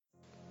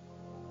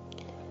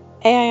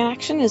AI in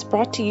Action is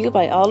brought to you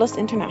by Aldus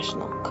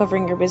International,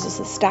 covering your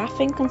business's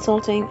staffing,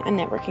 consulting, and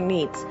networking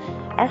needs.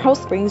 Our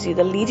host brings you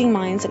the leading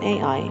minds in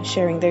AI,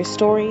 sharing their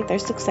story, their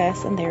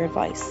success, and their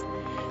advice.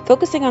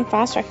 Focusing on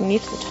fast-tracking you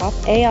to the top,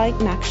 AI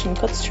in Action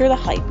cuts through the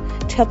hype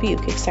to help you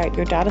kickstart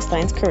your data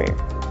science career.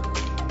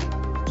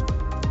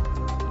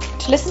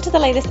 To listen to the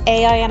latest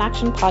AI in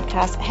Action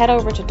podcast, head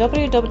over to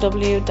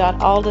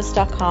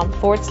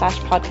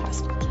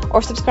www.aldus.com/podcast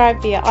or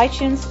subscribe via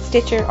iTunes,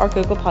 Stitcher, or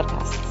Google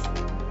Podcasts.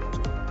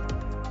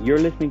 You're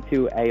listening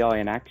to AI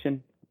in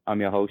Action.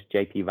 I'm your host,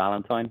 JP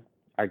Valentine.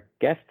 Our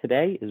guest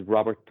today is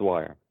Robert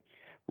Dwyer.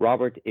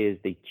 Robert is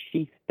the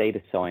Chief Data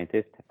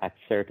Scientist at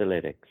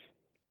Certilytics.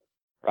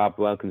 Rob,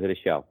 welcome to the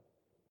show.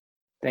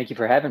 Thank you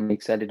for having me.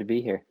 Excited to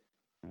be here.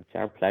 It's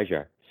our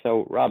pleasure.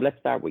 So, Rob, let's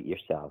start with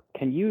yourself.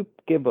 Can you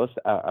give us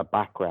a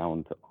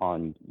background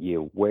on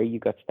you, where you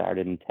got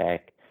started in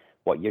tech,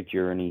 what your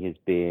journey has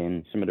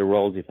been, some of the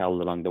roles you've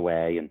held along the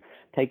way, and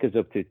take us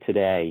up to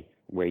today,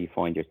 where you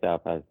find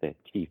yourself as the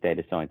Chief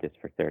Data Scientist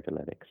for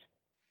Certilytics?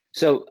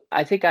 So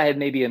I think I had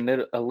maybe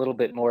a little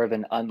bit more of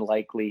an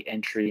unlikely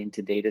entry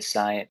into data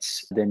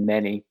science than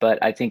many, but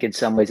I think in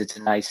some ways it's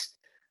a nice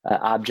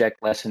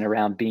object lesson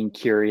around being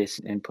curious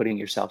and putting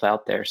yourself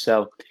out there.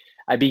 So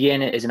I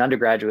began as an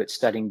undergraduate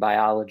studying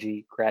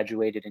biology,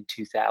 graduated in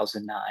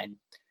 2009.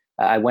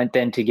 I went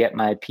then to get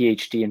my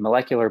PhD in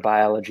molecular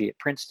biology at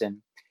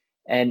Princeton.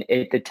 And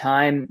at the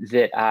time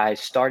that I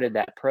started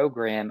that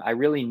program, I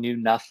really knew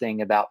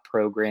nothing about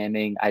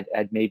programming.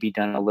 I'd maybe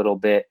done a little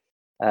bit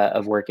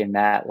of work in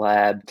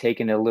MATLAB,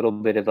 taken a little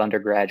bit of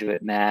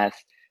undergraduate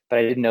math, but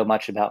I didn't know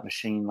much about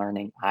machine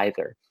learning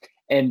either.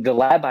 And the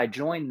lab I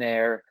joined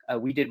there,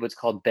 we did what's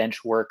called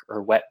bench work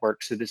or wet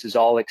work. So this is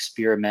all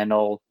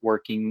experimental,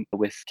 working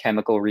with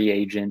chemical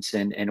reagents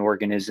and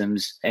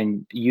organisms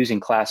and using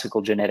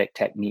classical genetic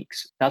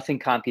techniques. Nothing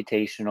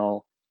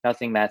computational,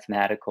 nothing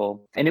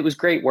mathematical. And it was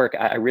great work.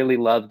 I really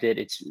loved it.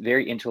 It's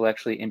very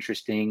intellectually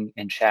interesting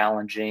and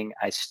challenging.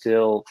 I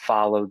still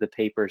follow the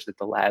papers that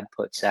the lab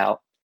puts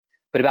out.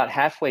 But about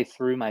halfway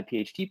through my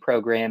PhD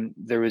program,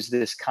 there was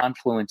this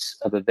confluence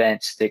of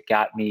events that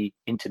got me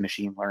into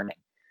machine learning.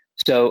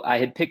 So I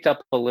had picked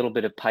up a little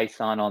bit of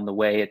Python on the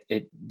way at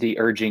the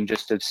urging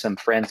just of some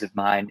friends of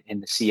mine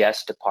in the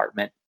CS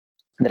department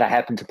that I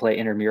happened to play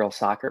intramural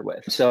soccer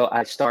with. So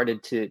I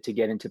started to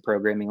get into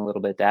programming a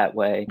little bit that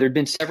way. There'd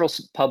been several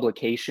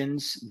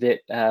publications that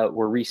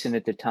were recent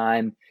at the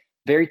time,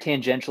 very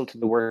tangential to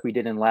the work we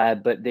did in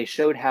lab, but they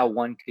showed how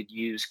one could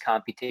use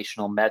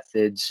computational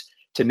methods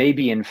to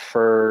maybe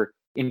infer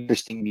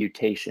interesting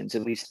mutations.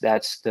 At least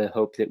that's the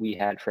hope that we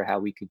had for how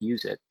we could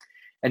use it.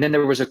 And then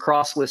there was a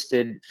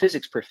cross-listed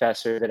physics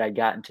professor that I'd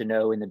gotten to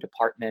know in the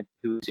department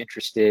who was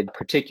interested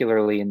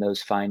particularly in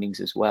those findings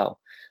as well.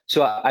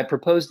 So I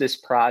proposed this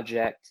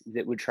project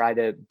that would try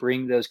to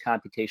bring those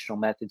computational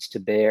methods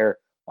to bear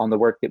on the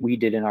work that we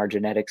did in our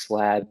genetics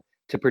lab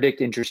to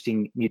predict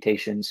interesting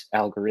mutations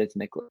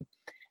algorithmically.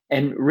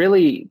 And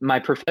really, my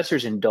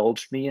professors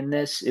indulged me in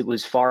this. It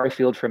was far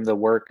afield from the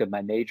work of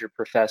my major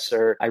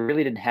professor. I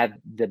really didn't have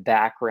the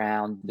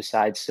background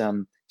besides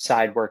some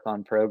side work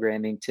on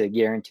programming to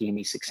guarantee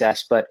any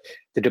success. But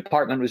the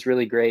department was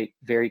really great,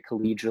 very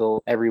collegial.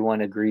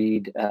 Everyone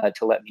agreed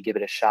to let me give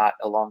it a shot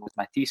along with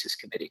my thesis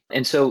committee.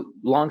 And so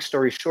long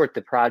story short,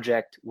 the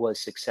project was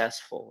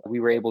successful. We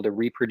were able to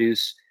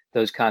reproduce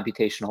those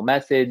computational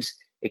methods,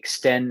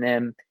 extend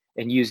them,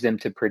 and use them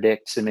to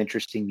predict some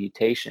interesting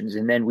mutations.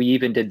 And then we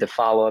even did the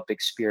follow-up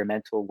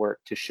experimental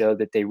work to show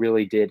that they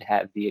really did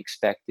have the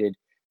expected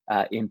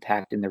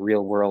impact in the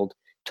real world.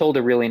 Told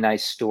a really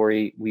nice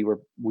story.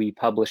 We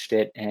published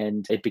it,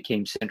 and it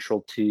became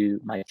central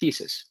to my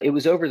thesis. It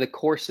was over the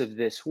course of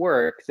this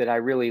work that I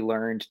really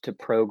learned to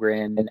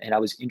program, and I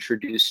was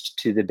introduced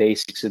to the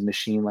basics of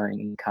machine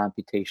learning and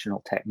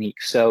computational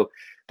techniques. So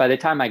by the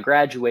time I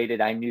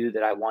graduated, I knew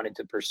that I wanted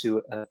to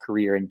pursue a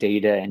career in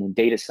data and in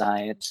data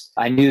science.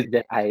 I knew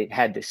that I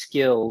had the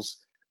skills,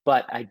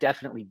 but I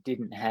definitely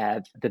didn't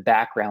have the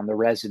background, the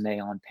resume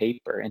on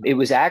paper. And it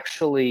was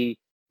actually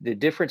the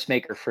difference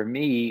maker for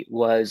me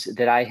was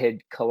that I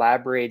had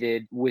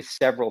collaborated with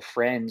several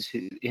friends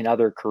who, in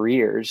other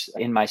careers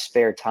in my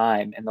spare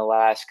time in the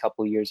last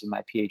couple of years of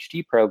my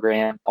PhD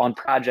program on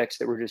projects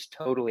that were just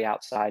totally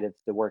outside of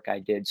the work I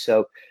did.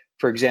 So,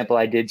 for example,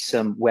 I did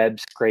some web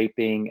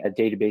scraping,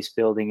 database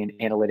building, and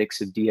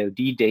analytics of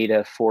DoD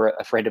data for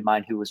a friend of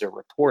mine who was a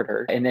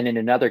reporter. And then in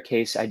another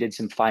case, I did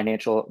some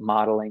financial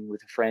modeling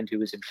with a friend who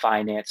was in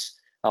finance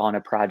on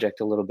a project,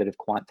 a little bit of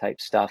quant type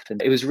stuff.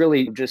 And it was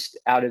really just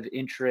out of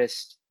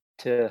interest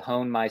to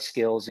hone my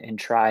skills and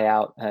try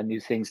out new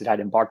things that I'd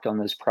embarked on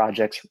those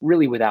projects,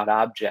 really without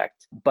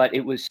object. But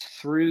it was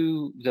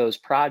through those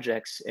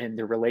projects and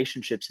the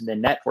relationships and the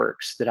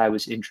networks that I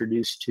was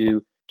introduced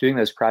to doing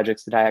those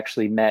projects that I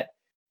actually met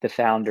the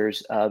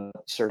founders of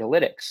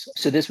Certilytics.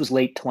 So this was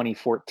late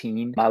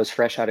 2014. I was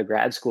fresh out of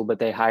grad school, but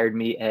they hired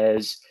me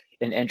as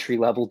an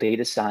entry-level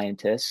data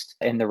scientist,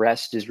 and the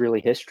rest is really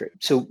history.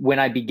 So when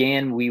I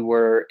began, we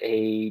were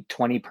a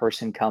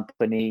 20-person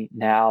company.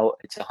 Now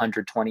it's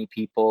 120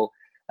 people.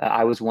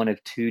 I was one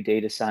of two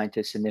data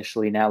scientists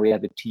initially. Now we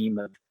have a team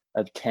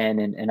of 10,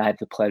 and I have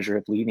the pleasure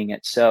of leading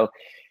it. So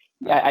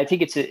I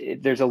think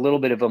there's a little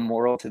bit of a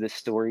moral to the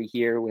story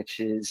here,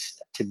 which is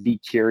to be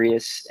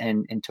curious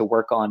and to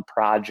work on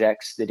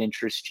projects that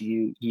interest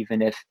you,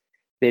 even if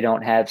they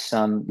don't have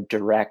some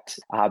direct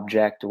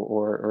object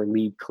or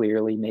lead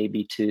clearly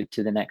maybe to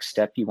the next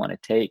step you want to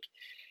take.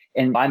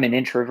 And I'm an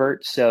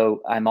introvert,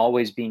 so I'm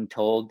always being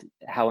told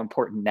how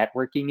important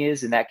networking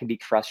is, and that can be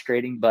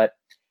frustrating. But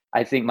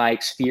I think my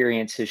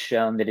experience has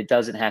shown that it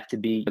doesn't have to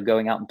be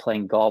going out and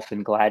playing golf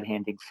and glad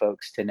handing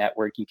folks to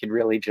network. You can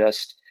really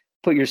just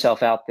put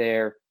yourself out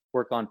there,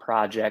 work on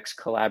projects,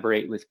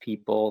 collaborate with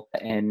people,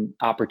 and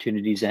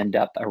opportunities end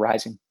up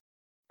arising.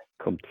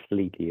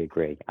 Completely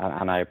agree.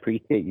 And I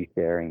appreciate you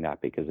sharing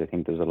that, because I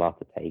think there's a lot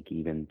to take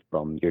even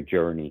from your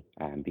journey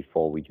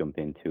before we jump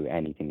into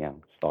anything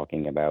else,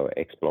 talking about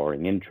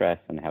exploring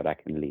interests and how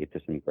that can lead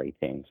to some great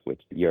things,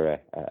 which you're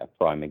a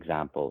prime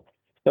example.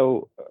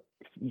 So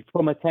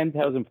from a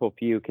 10,000 foot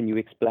view, can you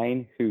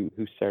explain who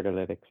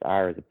Certilytics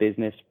are as a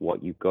business,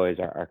 what you guys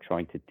are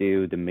trying to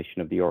do, the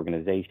mission of the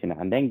organization,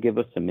 and then give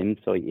us some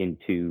insight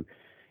into,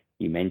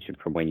 you mentioned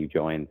from when you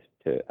joined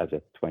to as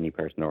a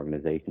 20-person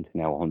organization to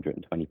now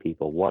 120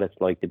 people, what it's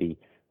like to be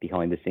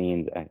behind the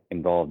scenes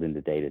involved in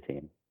the data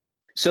team.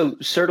 So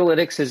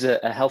Certilytics is a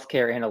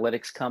healthcare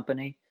analytics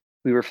company.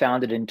 We were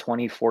founded in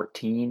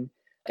 2014.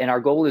 And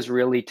our goal is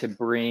really to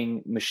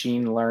bring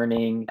machine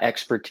learning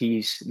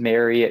expertise,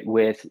 marry it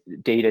with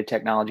data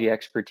technology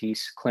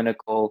expertise,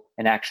 clinical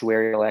and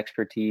actuarial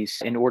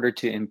expertise, in order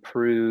to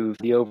improve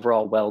the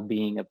overall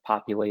well-being of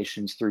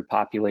populations through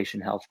population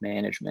health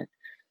management.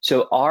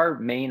 So our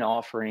main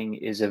offering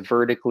is a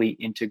vertically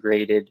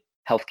integrated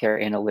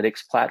healthcare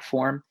analytics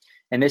platform.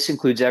 And this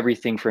includes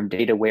everything from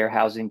data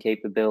warehousing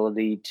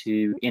capability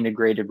to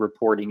integrated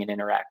reporting and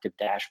interactive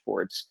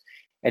dashboards.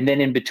 And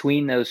then in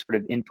between those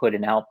sort of input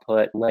and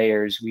output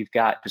layers, we've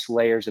got just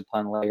layers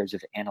upon layers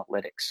of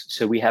analytics.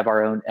 So we have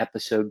our own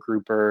episode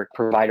grouper,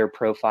 provider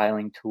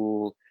profiling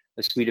tool,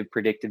 a suite of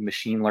predictive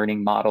machine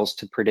learning models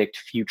to predict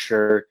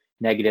future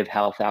negative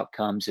health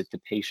outcomes at the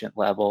patient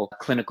level,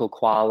 clinical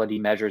quality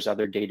measures,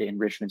 other data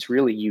enrichments,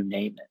 really you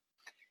name it.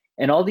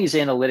 And all these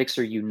analytics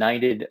are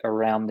united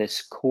around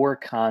this core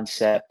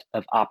concept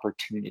of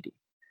opportunity.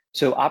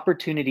 So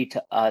opportunity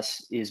to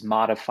us is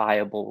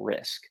modifiable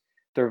risk.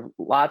 There are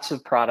lots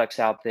of products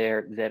out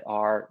there that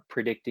are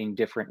predicting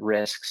different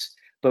risks,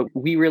 but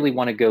we really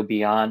want to go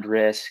beyond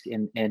risk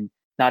and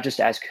not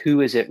just ask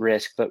who is at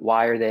risk, but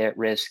why are they at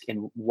risk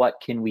and what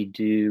can we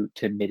do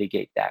to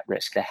mitigate that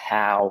risk, the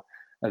how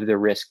of the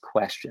risk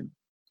question.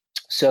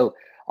 So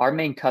our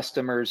main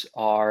customers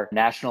are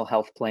national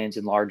health plans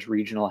and large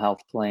regional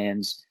health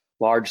plans,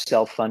 large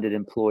self-funded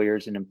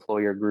employers and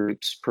employer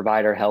groups,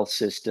 provider health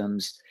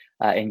systems,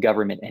 and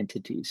government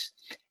entities.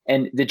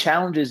 And the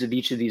challenges of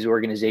each of these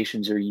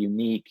organizations are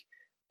unique,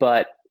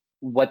 but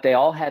what they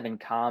all have in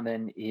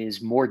common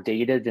is more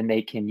data than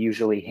they can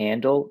usually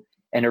handle,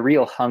 and a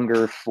real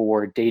hunger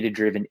for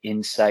data-driven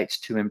insights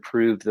to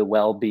improve the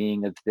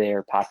well-being of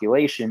their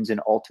populations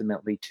and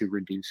ultimately to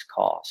reduce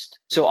cost.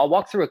 So I'll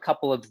walk through a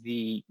couple of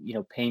the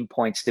pain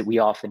points that we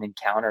often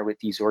encounter with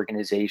these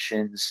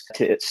organizations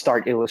to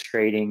start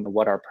illustrating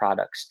what our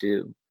products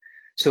do.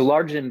 So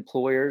large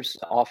employers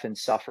often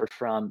suffer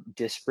from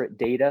disparate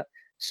data.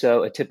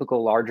 So a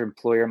typical large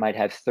employer might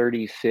have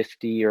 30,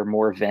 50 or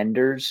more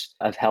vendors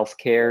of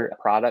healthcare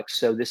products.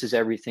 So this is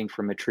everything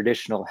from a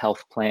traditional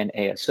health plan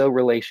ASO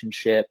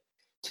relationship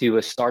to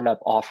a startup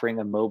offering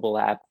a mobile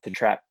app to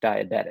track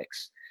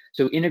diabetics.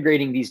 So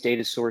integrating these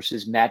data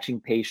sources, matching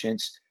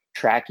patients,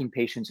 tracking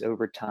patients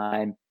over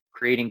time,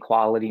 creating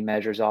quality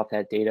measures off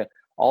that data,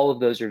 all of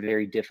those are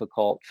very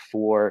difficult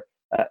for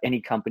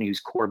any company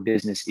whose core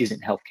business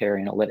isn't healthcare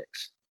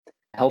analytics.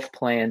 Health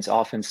plans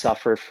often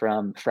suffer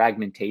from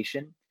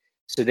fragmentation.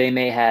 So they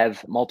may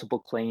have multiple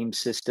claim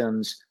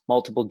systems,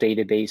 multiple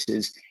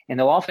databases, and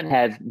they'll often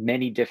have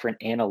many different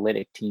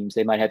analytic teams.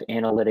 They might have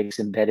analytics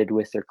embedded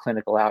with their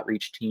clinical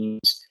outreach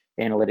teams,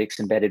 analytics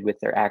embedded with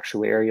their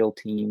actuarial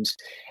teams.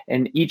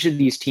 And each of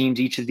these teams,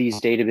 each of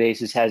these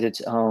databases has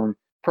its own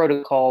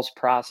protocols,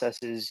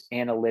 processes,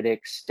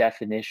 analytics,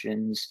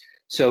 definitions.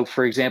 So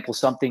for example,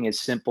 something as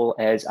simple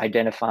as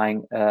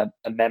identifying a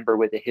member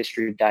with a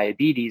history of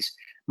diabetes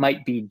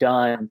might be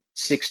done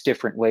 6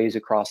 different ways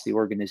across the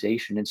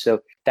organization. And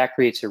so that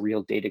creates a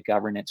real data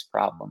governance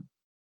problem.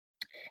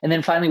 And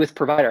then finally, with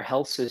provider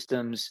health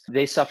systems,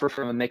 they suffer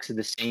from a mix of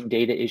the same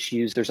data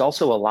issues. There's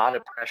also a lot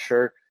of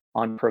pressure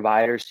on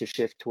providers to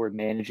shift toward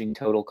managing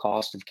total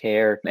cost of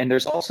care. And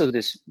there's also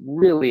this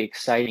really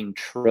exciting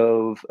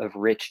trove of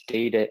rich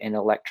data in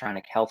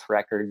electronic health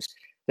records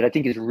that I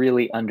think is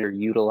really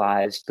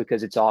underutilized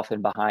because it's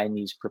often behind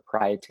these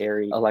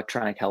proprietary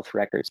electronic health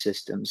record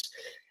systems.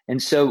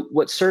 And so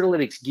what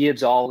Certilytics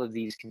gives all of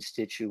these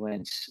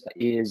constituents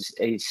is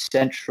a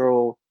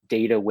central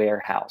data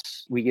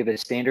warehouse. We give a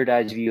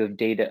standardized view of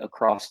data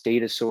across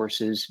data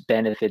sources,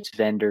 benefits,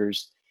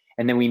 vendors,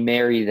 and then we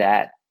marry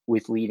that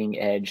with leading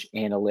edge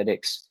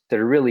analytics that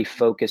are really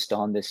focused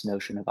on this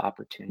notion of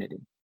opportunity.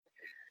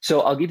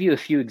 So I'll give you a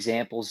few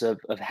examples of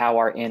how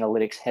our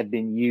analytics have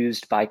been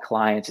used by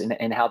clients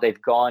and how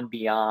they've gone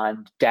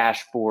beyond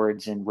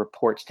dashboards and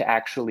reports to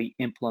actually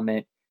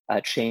implement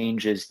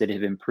changes that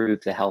have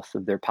improved the health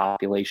of their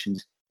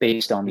populations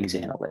based on these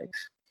analytics.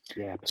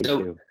 Yeah, please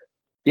so, do.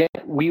 Yeah,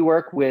 we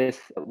work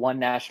with one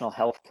national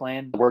health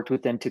plan, worked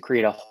with them to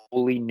create a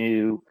wholly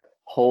new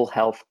whole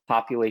health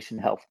population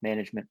health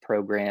management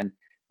program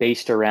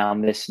based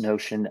around this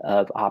notion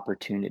of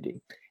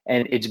opportunity.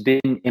 And it's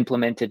been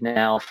implemented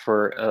now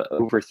for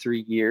over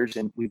 3 years,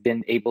 and we've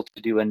been able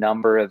to do a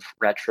number of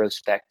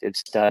retrospective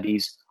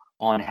studies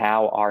on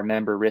how our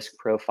member risk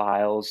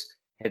profiles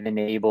have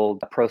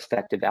enabled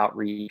prospective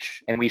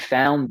outreach. And we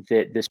found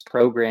that this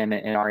program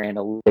and our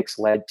analytics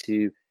led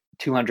to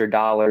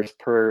 $200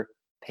 per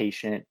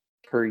patient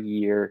per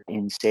year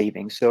in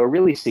savings. So a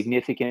really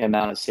significant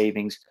amount of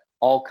savings,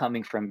 all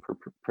coming from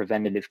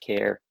preventative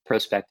care,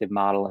 prospective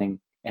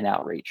modeling, and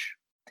outreach.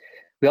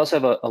 We also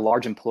have a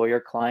large employer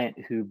client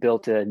who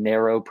built a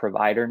narrow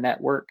provider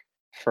network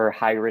for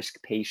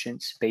high-risk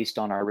patients based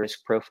on our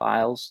risk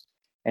profiles,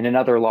 and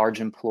another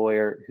large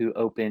employer who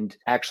opened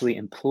actually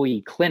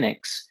employee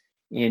clinics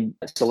in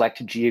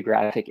select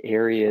geographic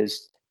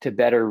areas to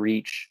better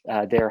reach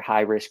their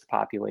high-risk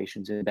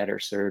populations and better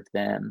serve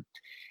them.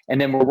 And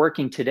then we're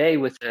working today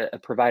with a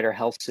provider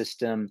health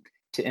system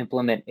to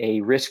implement a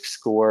risk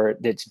score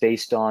that's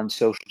based on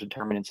social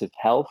determinants of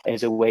health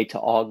as a way to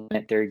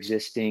augment their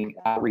existing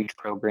outreach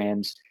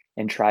programs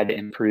and try to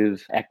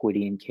improve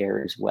equity in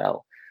care as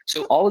well.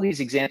 So all of these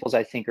examples,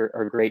 I think,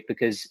 are great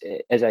because,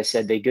 as I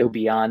said, they go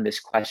beyond this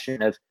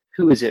question of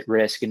who is at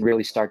risk and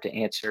really start to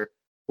answer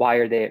why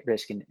are they at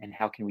risk and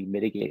how can we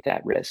mitigate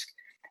that risk.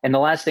 And the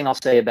last thing I'll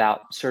say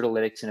about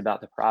Certilytics and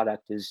about the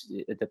product is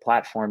the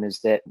platform is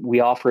that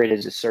we offer it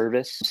as a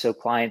service. So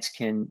clients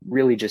can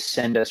really just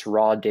send us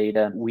raw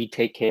data. We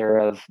take care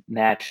of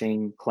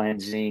matching,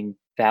 cleansing,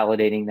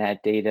 validating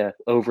that data,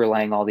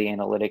 overlaying all the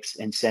analytics,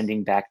 and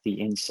sending back the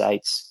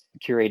insights,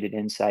 curated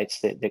insights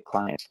that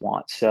clients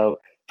want. So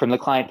from the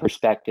client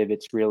perspective,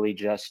 it's really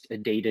just a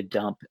data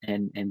dump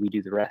and we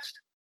do the rest.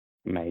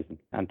 Amazing.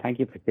 And thank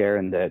you for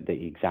sharing the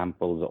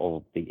examples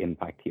of the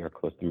impact to your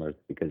customers,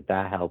 because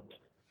that helps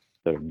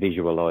sort of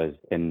visualize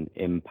and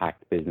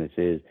impact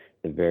businesses,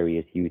 the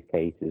various use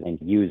cases and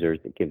users.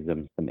 It gives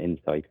them some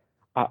insight.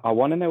 I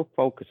want to now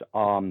focus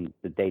on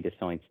the data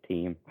science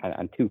team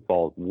and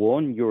twofold.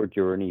 One, your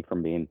journey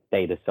from being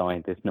data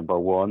scientist number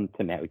one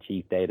to now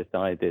chief data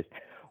scientist,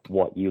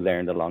 what you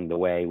learned along the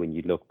way when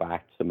you look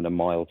back, some of the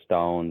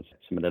milestones,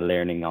 some of the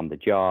learning on the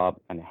job,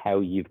 and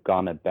how you've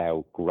gone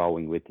about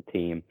growing with the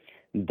team.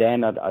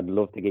 Then I'd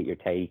love to get your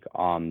take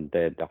on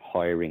the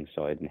hiring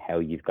side and how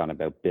you've gone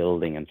about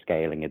building and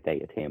scaling a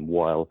data team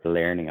while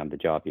learning on the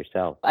job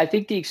yourself. I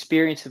think the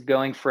experience of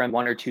going from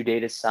 1 or 2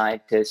 data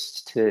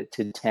scientists to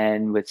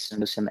 10 with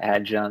some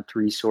adjunct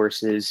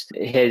resources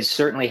has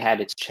certainly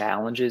had its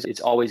challenges. It's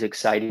always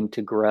exciting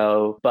to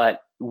grow,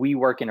 but we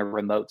work in a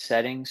remote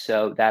setting,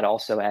 so that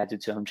also adds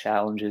its own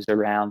challenges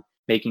around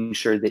making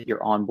sure that you're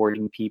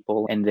onboarding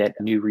people and that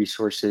new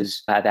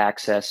resources have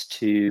access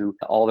to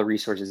all the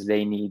resources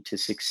they need to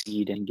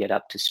succeed and get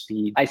up to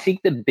speed. I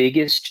think the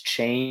biggest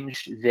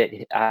change that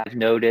I've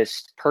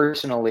noticed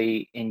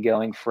personally in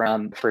going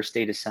from first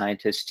data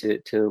scientist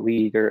to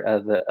leader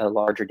of a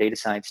larger data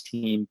science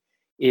team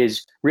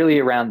is really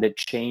around the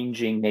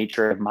changing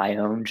nature of my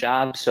own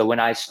job. So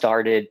when I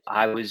started,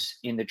 I was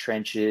in the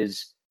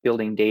trenches,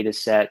 building data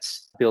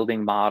sets,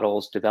 building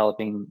models,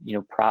 developing,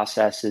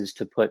 processes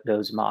to put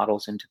those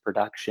models into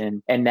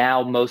production. And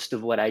now most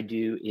of what I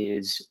do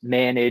is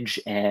manage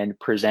and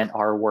present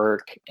our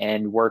work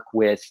and work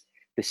with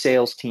the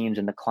sales teams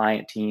and the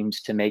client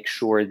teams to make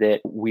sure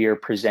that we are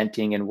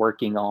presenting and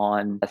working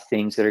on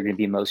things that are going to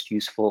be most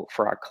useful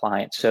for our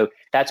clients. So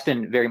that's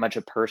been very much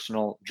a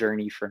personal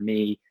journey for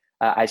me.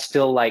 I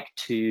still like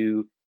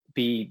to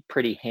be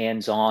pretty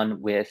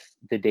hands-on with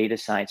the data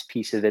science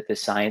piece of it, the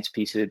science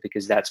piece of it,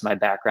 because that's my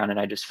background and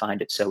I just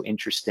find it so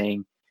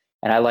interesting.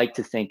 And I like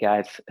to think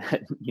I've,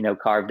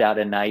 carved out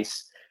a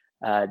nice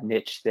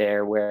niche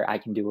there where I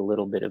can do a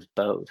little bit of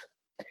both.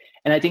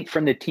 And I think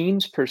from the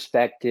team's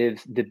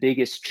perspective, the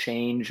biggest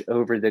change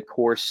over the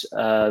course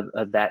of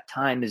that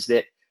time is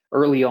that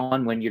early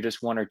on, when you're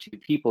just 1 or 2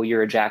 people,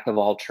 you're a jack of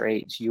all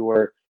trades.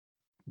 You're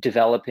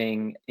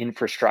developing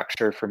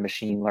infrastructure for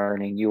machine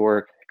learning,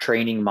 you're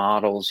training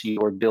models,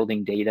 you're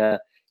building data,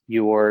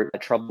 you're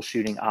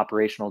troubleshooting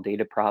operational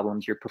data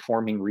problems, you're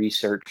performing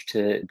research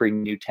to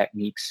bring new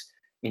techniques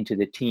into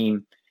the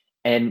team.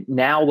 And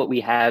now what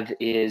we have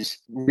is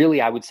really,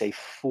 I would say,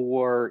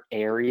 4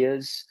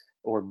 areas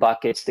or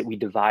buckets that we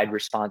divide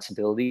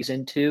responsibilities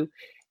into.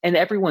 And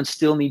everyone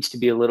still needs to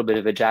be a little bit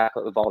of a jack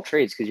of all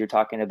trades because you're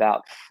talking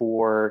about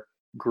 4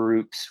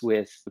 groups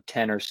with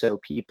 10 or so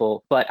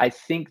people. But I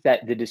think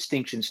that the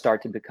distinctions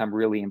start to become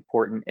really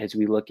important as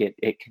we look at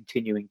it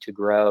continuing to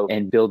grow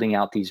and building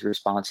out these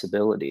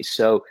responsibilities.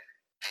 So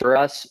for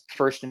us,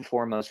 first and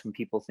foremost, when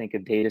people think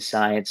of data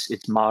science,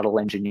 it's model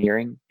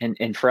engineering.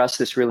 And for us,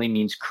 this really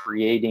means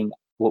creating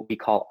what we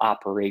call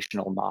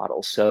operational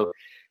models. So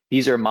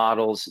These are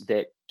models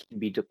that can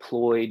be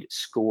deployed,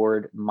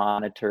 scored,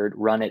 monitored,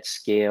 run at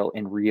scale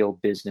in real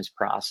business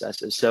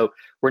processes. So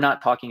we're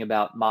not talking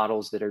about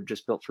models that are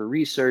just built for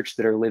research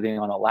that are living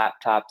on a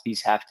laptop.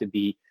 These have to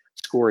be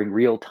scoring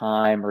real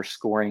time or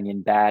scoring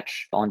in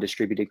batch on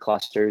distributed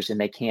clusters, and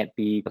they can't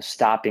be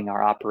stopping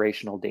our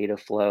operational data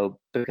flow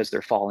because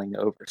they're falling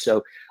over.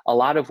 So a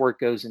lot of work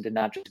goes into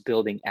not just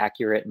building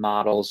accurate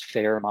models,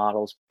 fair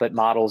models, but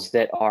models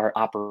that are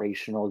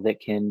operational,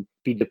 that can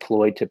be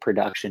deployed to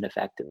production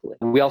effectively.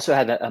 We also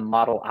have a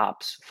model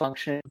ops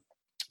function.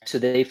 So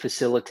they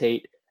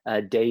facilitate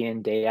day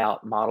in, day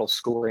out model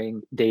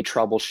scoring. They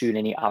troubleshoot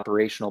any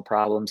operational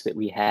problems that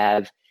we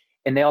have.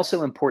 And they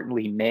also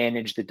importantly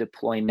manage the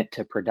deployment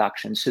to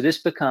production. So this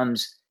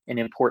becomes an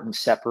important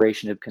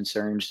separation of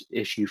concerns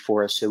issue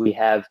for us. So we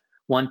have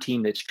one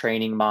team that's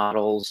training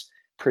models,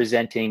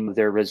 presenting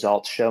their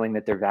results, showing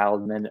that they're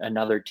valid, and then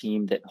another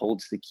team that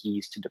holds the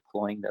keys to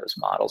deploying those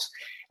models.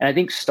 And I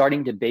think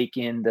starting to bake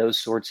in those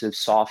sorts of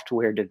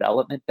software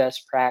development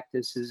best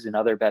practices and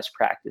other best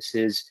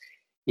practices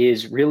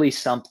is really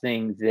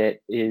something that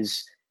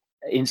is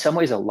in some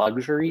ways a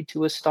luxury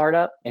to a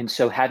startup. And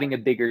so having a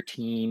bigger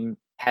team,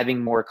 having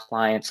more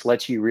clients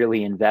lets you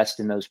really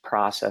invest in those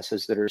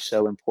processes that are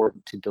so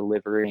important to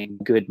delivering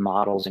good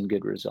models and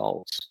good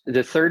results.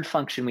 The third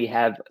function we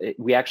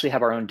actually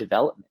have our own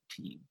development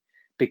team,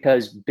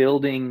 because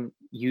building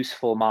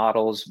useful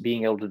models,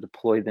 being able to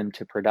deploy them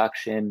to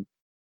production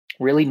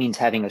really means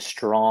having a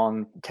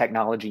strong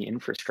technology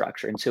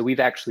infrastructure. And so we've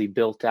actually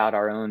built out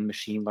our own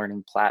machine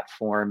learning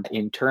platform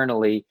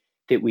internally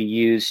that we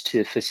use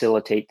to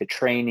facilitate the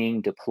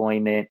training,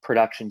 deployment,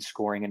 production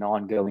scoring, and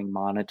ongoing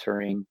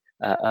monitoring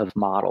of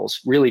models,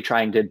 really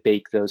trying to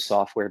bake those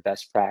software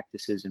best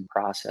practices and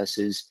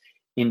processes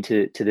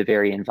into the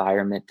very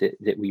environment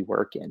that we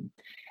work in.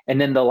 And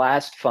then the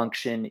last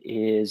function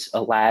is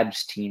a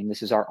labs team.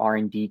 This is our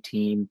R&D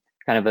team,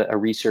 kind of a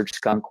research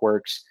skunk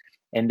works.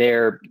 And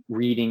they're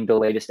reading the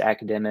latest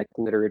academic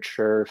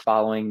literature,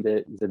 following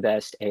the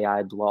best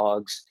AI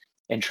blogs,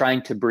 and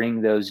trying to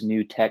bring those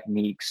new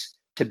techniques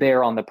to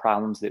bear on the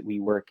problems that we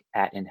work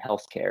at in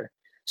healthcare.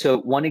 So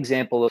one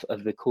example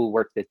of the cool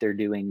work that they're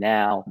doing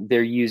now,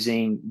 they're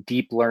using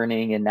deep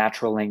learning and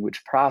natural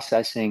language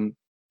processing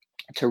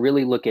to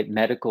really look at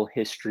medical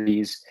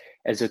histories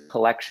as a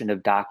collection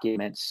of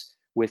documents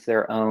with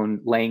their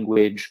own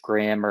language,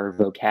 grammar,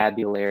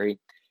 vocabulary.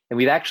 And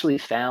we've actually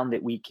found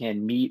that we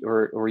can meet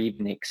or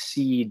even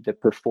exceed the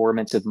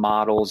performance of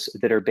models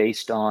that are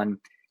based on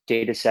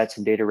data sets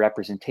and data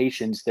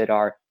representations that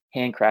are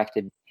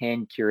handcrafted,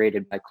 hand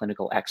curated by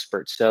clinical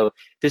experts. So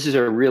this is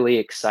a really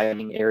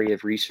exciting area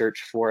of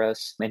research for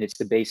us, and it's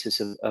the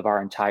basis of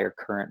our entire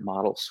current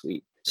model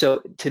suite.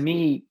 So to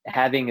me,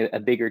 having a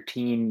bigger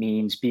team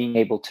means being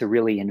able to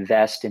really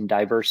invest in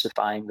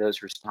diversifying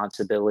those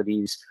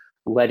responsibilities,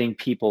 letting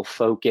people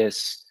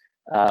focus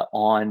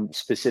on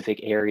specific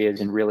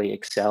areas and really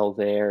excel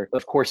there.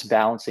 Of course,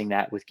 balancing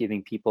that with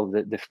giving people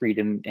the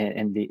freedom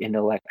and the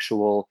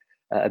intellectual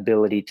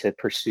ability to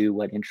pursue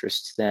what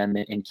interests them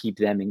and keep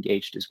them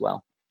engaged as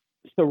well.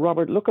 So,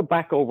 Robert, looking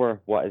back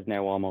over what is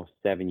now almost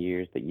 7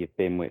 years that you've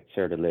been with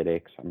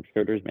Certilytics, I'm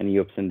sure there's many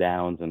ups and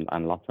downs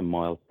and lots of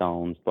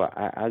milestones. But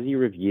as you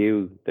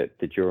review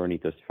the journey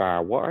thus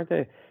far, what are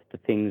the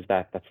things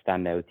that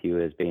stand out to you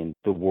as being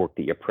the work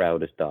that you're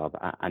proudest of?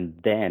 And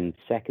then,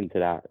 second to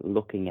that,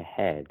 looking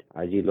ahead,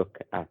 as you look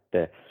at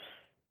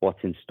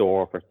what's in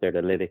store for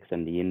Certilytics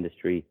and the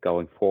industry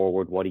going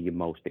forward, what are you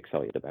most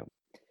excited about?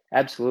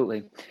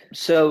 Absolutely.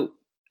 So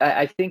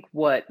I think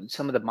what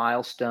some of the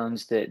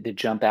milestones that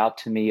jump out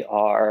to me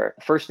are,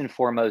 first and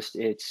foremost,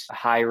 it's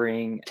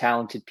hiring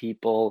talented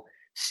people,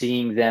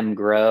 seeing them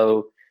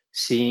grow,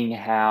 seeing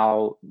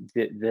how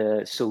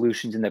the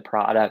solutions and the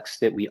products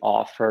that we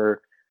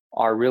offer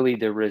are really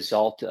the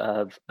result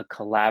of a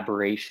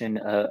collaboration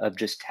of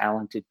just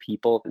talented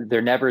people.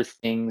 They're never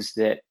things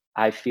that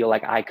I feel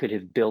like I could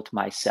have built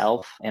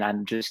myself and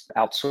I'm just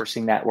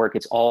outsourcing that work.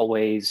 It's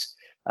always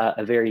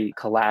a very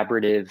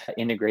collaborative,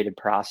 integrated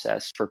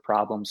process for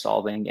problem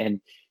solving.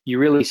 And you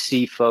really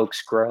see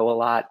folks grow a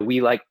lot.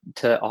 We like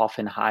to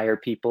often hire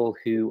people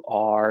who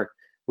are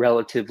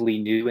relatively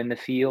new in the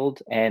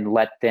field and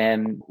let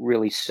them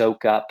really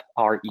soak up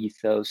our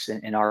ethos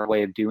and our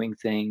way of doing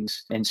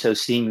things. And so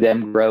seeing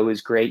them grow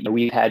is great.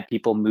 We've had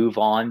people move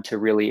on to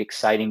really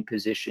exciting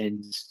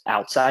positions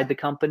outside the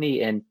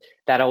company, and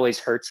that always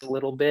hurts a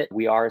little bit.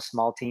 We are a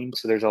small team,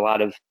 so there's a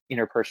lot of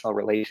interpersonal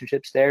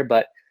relationships there,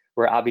 but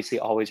we're obviously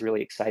always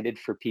really excited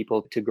for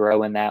people to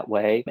grow in that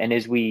way. And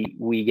as we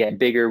get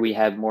bigger, we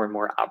have more and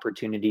more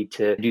opportunity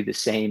to do the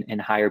same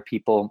and hire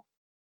people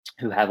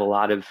who have a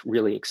lot of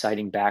really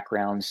exciting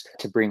backgrounds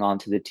to bring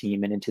onto the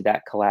team and into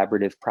that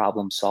collaborative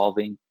problem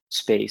solving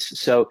space.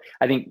 So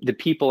I think the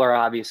people are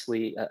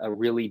obviously a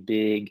really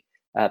big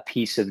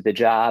piece of the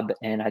job.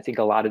 And I think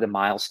a lot of the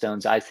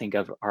milestones I think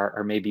of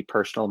are maybe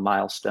personal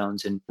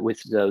milestones and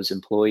with those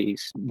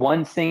employees.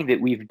 One thing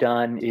that we've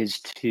done is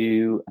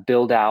to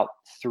build out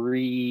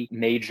 3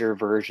 major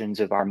versions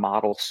of our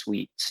model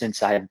suite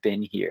since I've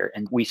been here.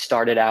 And we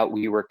started out,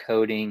 we were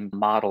coding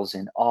models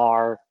in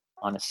R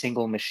on a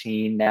single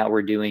machine. Now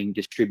we're doing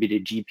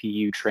distributed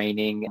GPU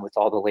training with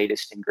all the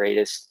latest and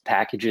greatest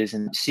packages,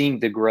 and seeing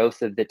the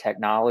growth of the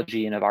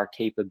technology and of our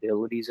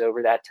capabilities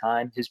over that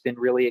time has been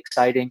really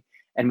exciting.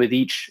 And with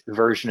each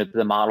version of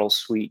the model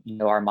suite,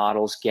 our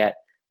models get,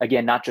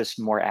 again, not just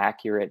more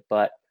accurate,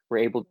 but we're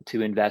able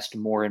to invest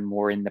more and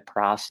more in the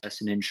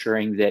process and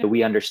ensuring that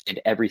we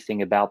understand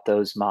everything about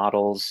those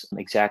models,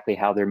 exactly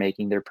how they're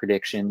making their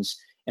predictions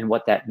and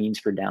what that means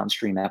for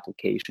downstream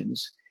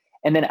applications.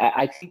 And then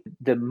I think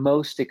the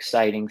most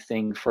exciting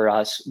thing for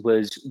us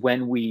was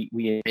when we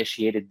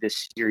initiated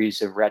this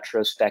series of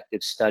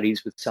retrospective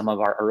studies with some of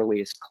our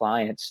earliest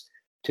clients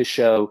to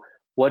show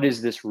what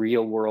is this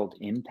real world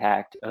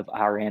impact of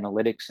our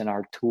analytics and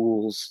our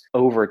tools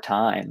over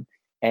time.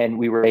 And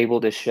we were able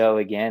to show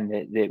again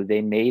that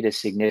they made a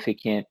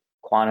significant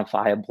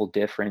quantifiable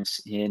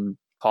difference in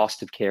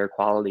cost of care,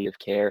 quality of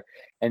care.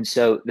 And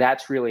so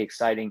that's really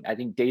exciting. I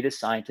think data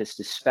scientists,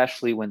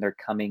 especially when they're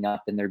coming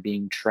up and they're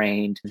being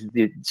trained,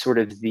 the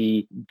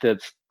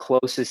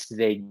closest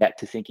they get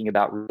to thinking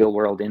about real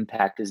world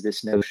impact is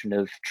this notion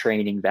of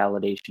training,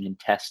 validation, and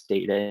test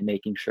data and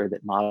making sure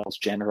that models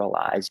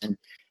generalize. And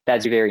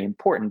that's very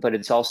important, but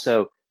it's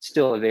also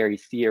still a very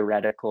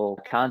theoretical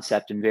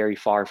concept and very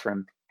far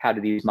from how do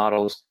these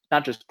models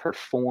not just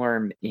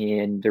perform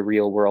in the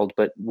real world,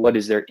 but what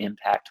is their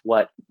impact?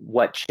 What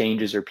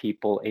changes are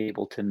people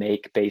able to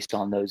make based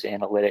on those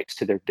analytics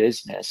to their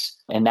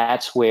business? And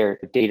that's where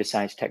data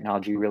science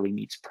technology really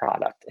meets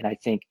product. And I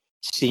think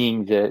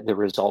seeing the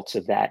results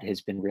of that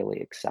has been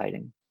really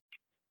exciting.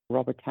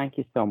 Robert, thank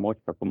you so much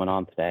for coming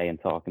on today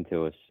and talking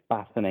to us.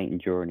 Fascinating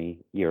journey,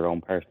 your own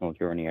personal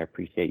journey. I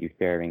appreciate you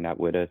sharing that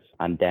with us.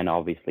 And then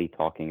obviously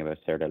talking about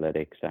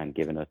Certilytics and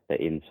giving us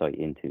the insight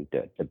into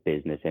the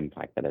business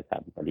impact that it's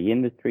having for the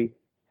industry,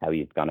 how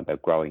you've gone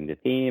about growing the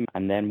team,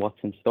 and then what's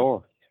in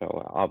store.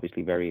 So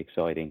obviously very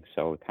exciting.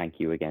 So thank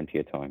you again for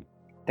your time.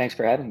 Thanks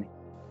for having me.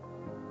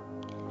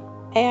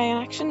 AI in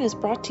Action is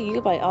brought to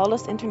you by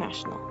Aldus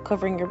International,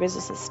 covering your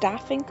business's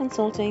staffing,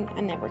 consulting,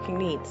 and networking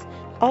needs.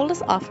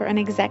 Aldus offer an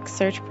exec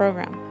search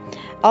program.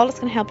 Aldus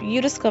can help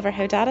you discover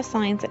how data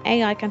science and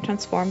AI can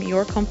transform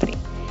your company.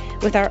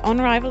 With our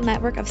unrivaled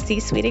network of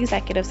C-suite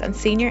executives and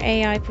senior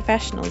AI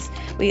professionals,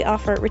 we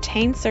offer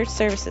retained search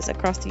services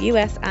across the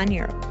US and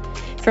Europe.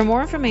 For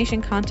more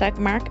information, contact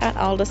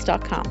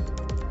mark@aldus.com.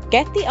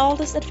 Get the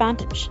Aldus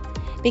advantage.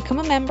 Become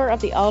a member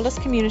of the Aldus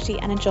community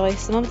and enjoy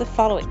some of the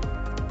following: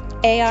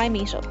 AI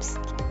meetups.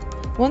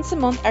 Once a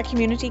month, our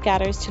community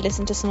gathers to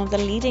listen to some of the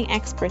leading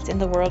experts in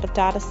the world of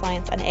data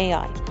science and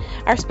AI.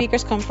 Our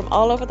speakers come from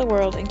all over the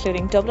world,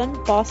 including Dublin,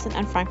 Boston,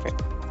 and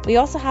Frankfurt. We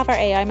also have our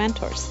AI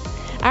mentors.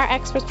 Our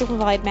experts will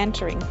provide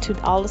mentoring to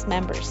Aldus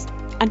members.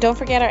 And don't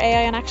forget our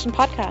AI in Action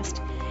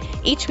podcast.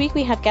 Each week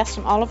we have guests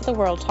from all over the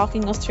world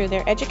talking us through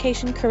their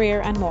education,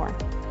 career, and more.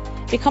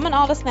 Become an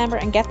Aldus member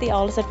and get the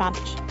Aldus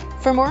advantage.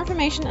 For more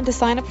information and to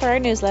sign up for our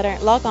newsletter,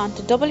 log on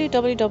to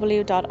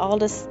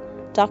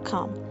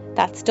www.aldus.com.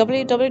 That's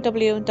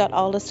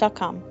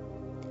www.aldus.com.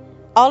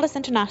 Aldus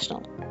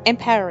International,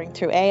 empowering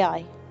through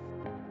AI.